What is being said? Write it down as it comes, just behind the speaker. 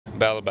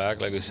battle back,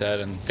 like we said,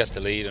 and get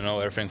the lead.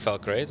 Everything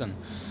felt great, and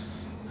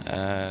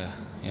a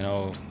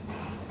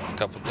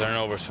couple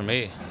turnovers for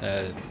me.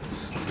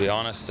 To be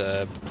honest,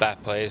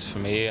 bad plays for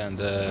me and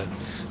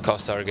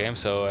cost our game.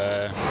 So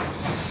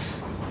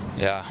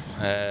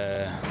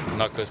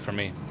not good for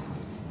me.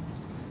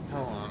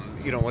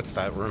 What's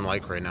that room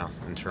like right now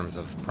in terms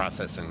of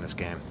processing this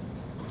game?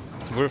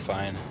 We're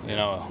fine.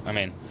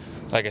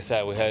 Like I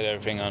said, we had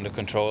everything under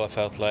control. I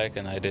felt like,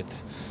 and I did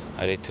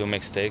 2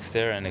 mistakes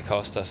there, and it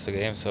cost us the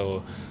game.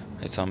 So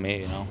it's on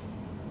me.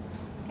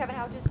 Kevin,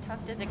 how just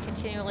tough does it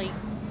continually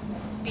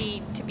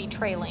be to be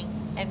trailing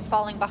and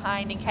falling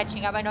behind and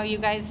catching up? I know you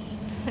guys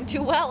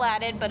do well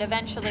at it, but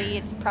eventually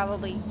it's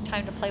probably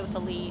time to play with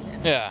the lead.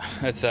 Yeah,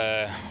 it's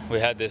we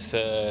had this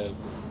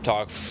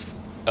talk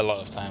a lot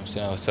of times,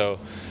 so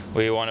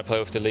we want to play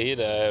with the lead.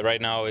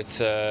 Right now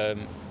it's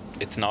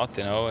not,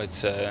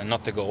 it's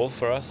not the goal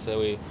for us.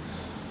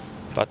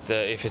 But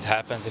if it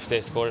happens, if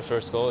they score the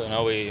first goal,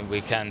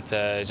 we can't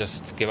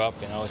just give up,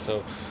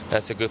 So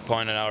that's a good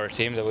point in our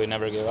team, that we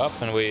never give up,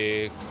 and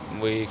we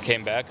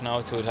came back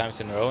now 2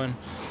 times in a row,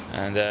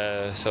 and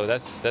so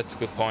that's a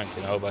good point,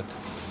 But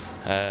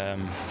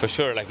for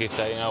sure, like you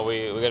say,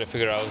 we got to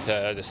figure out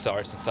the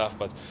starts and stuff.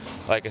 But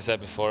like I said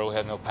before, we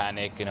have no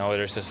panic.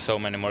 There's just so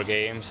many more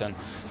games,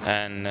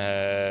 and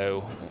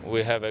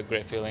we have a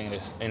great feeling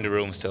in the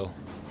room still.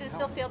 Does it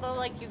still feel though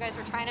like you guys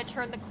are trying to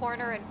turn the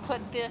corner and put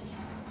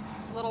this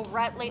little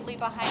rut lately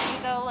behind you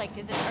though? Like,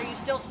 are you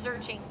still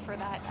searching for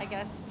that, I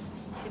guess,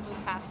 to move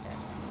past it?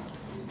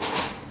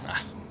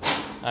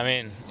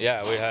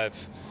 We have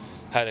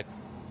had a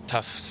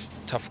tough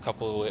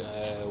couple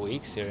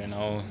weeks here,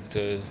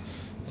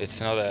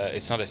 it's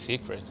not a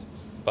secret,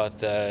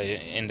 but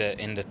in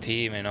the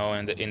team,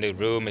 in the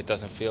room, it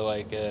doesn't feel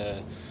like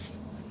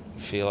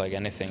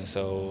anything.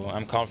 So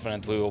I'm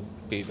confident we will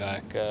be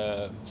back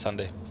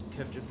Sunday.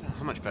 Kev, just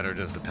how much better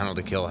does the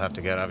penalty kill have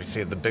to get?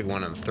 Obviously, the big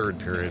one in the third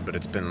period, but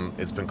it's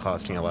been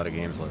costing a lot of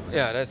games lately.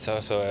 Yeah, that's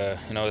also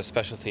the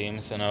special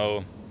teams.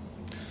 Got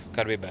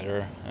to be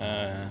better.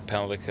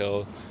 Penalty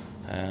kill,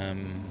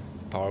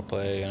 power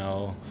play.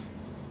 Got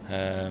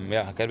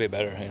to be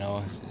better.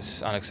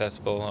 It's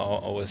unacceptable.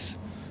 Always,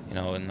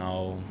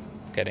 now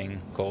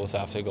getting goals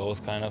after goals,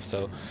 kind of.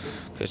 So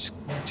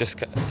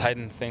just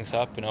tighten things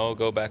up.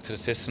 Go back to the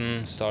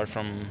system, start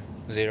from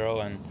zero,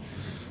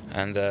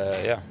 and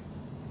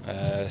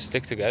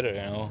stick together.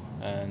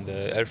 And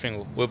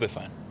everything will be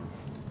fine.